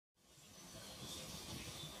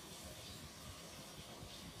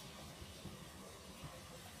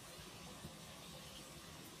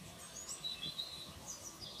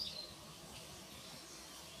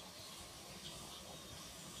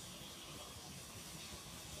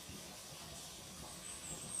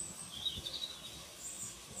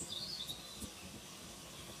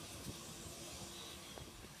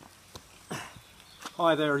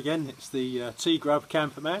Hi there again, it's the tea grub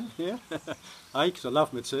camper man here. Hey, because I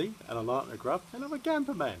love my tea and I like my grub and I'm a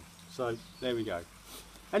camper man. So there we go.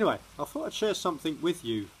 Anyway, I thought I'd share something with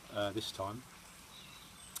you this time.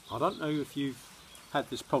 I don't know if you've had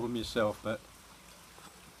this problem yourself, but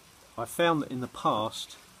I found that in the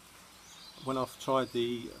past, when I've tried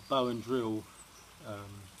the bow and drill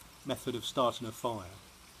method of starting a fire,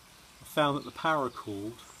 I found that the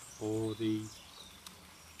paracord or the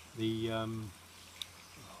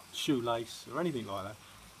shoelace or anything like that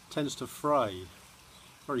tends to fray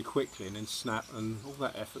very quickly and then snap, and all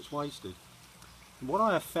that effort's wasted. And what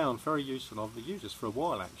I have found very useful, I've used this for a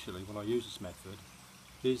while actually when I use this method,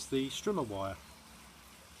 is the strimmer wire.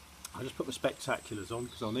 I just put my spectaculars on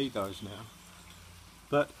because I need those now,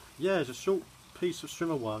 but yeah, it's a short piece of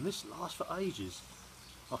strimmer wire and this lasts for ages.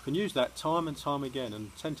 I can use that time and time again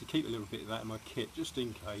and tend to keep a little bit of that in my kit just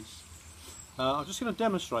in case. I'm just going to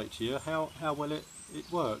demonstrate to you how well it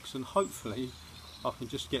works, and hopefully I can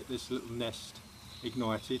just get this little nest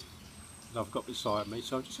ignited that I've got beside me.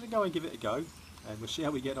 So I'm just going to go and give it a go and we'll see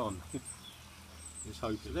how we get on. Let's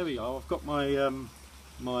hope. There we go, I've got my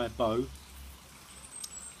my bow.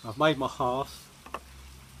 I've made my hearth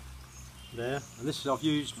there, and this is, I've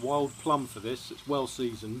used wild plum for this. It's well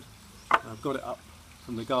seasoned. I've got it up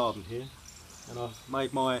from the garden here, and I've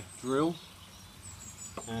made my drill,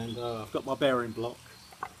 and I've got my bearing block,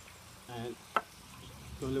 and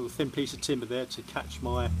got a little thin piece of timber there to catch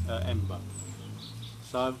my ember.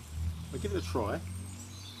 So I'll give it a try.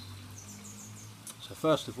 So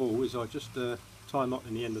first of all is I just tie a knot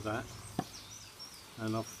in the end of that,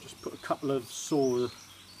 and I've just put a couple of saw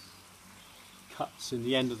cuts in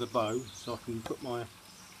the end of the bow so I can put my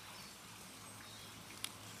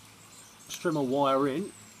strimmer wire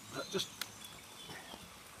in. Just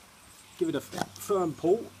give it a firm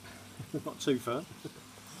pull, not too firm.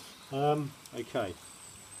 Okay,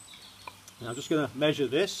 now I'm just going to measure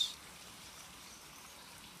this.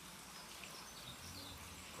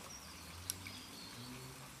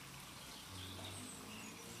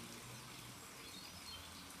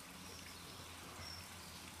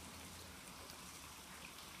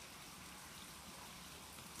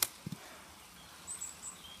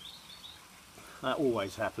 That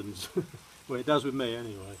always happens. Well, it does with me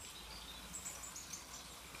anyway.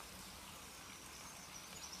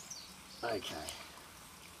 Okay.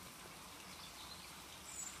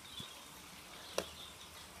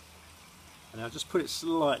 And I'll just put it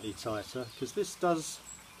slightly tighter because this does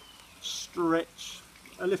stretch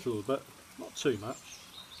a little, but not too much.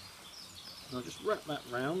 And I'll just wrap that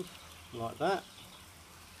round like that.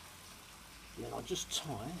 And then I'll just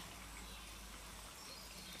tie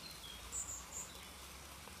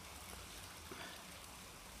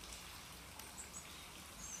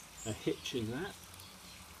a hitch in that.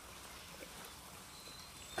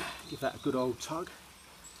 Give that a good old tug.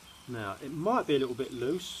 Now it might be a little bit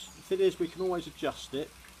loose. If it is, we can always adjust it.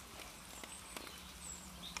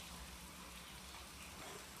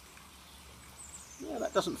 Yeah,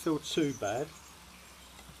 that doesn't feel too bad.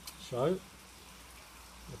 So I'll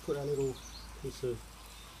put a little piece of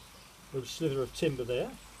little slither of timber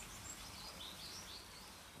there.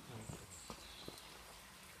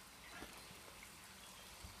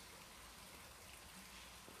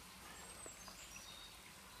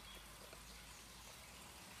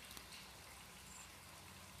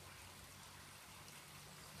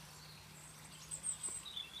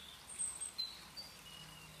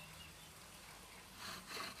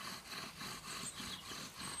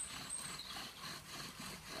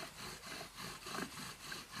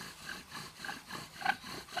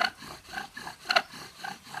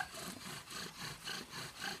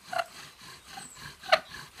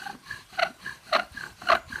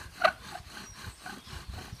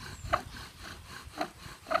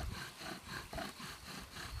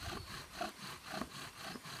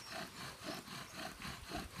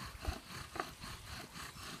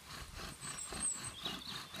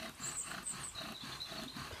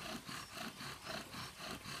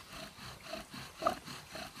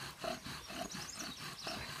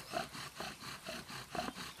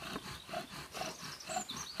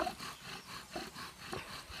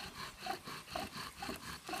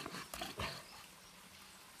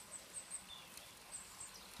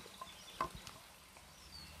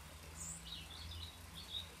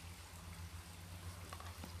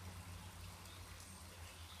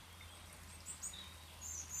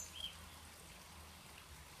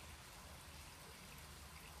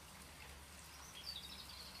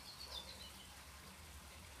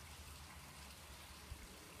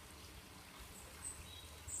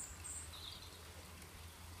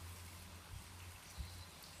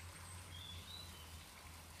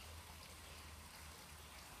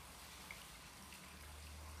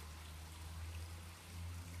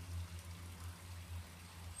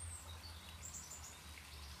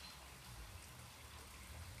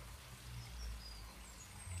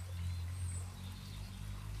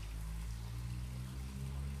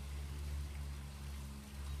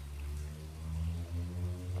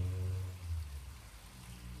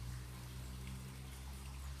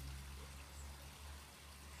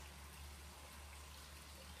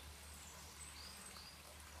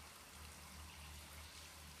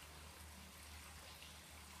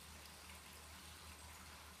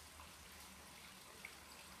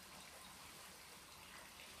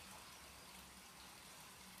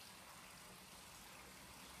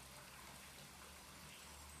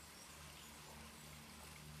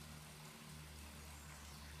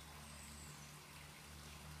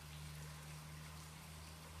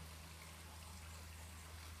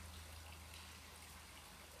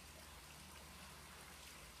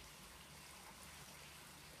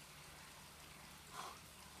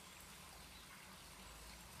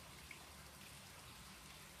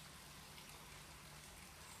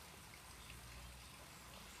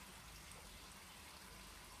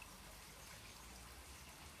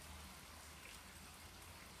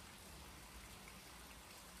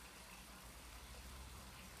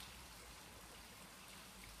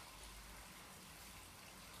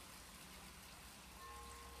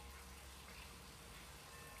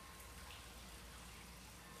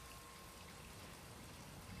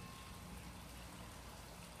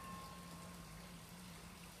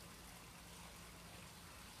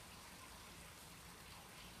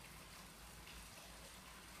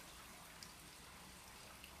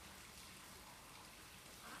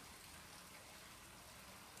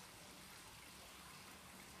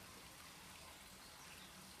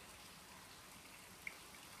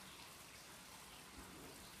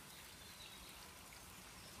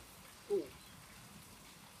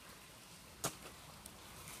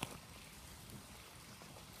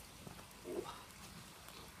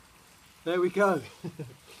 there we go.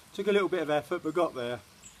 Took a little bit of effort but got there.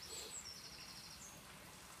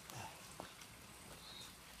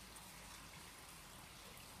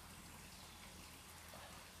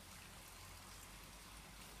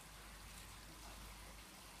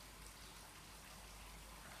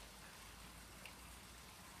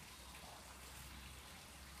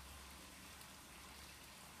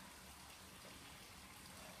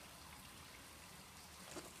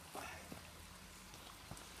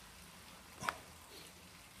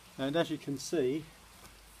 And as you can see,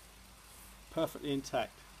 perfectly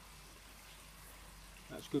intact.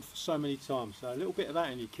 That's good for so many times. So a little bit of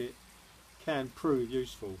that in your kit can prove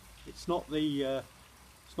useful. It's not the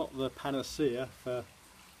panacea for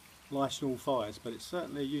lice and all fires, but it's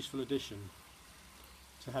certainly a useful addition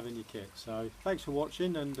to have in your kit. So thanks for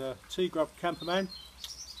watching, and T Grub Camperman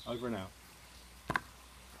over and out.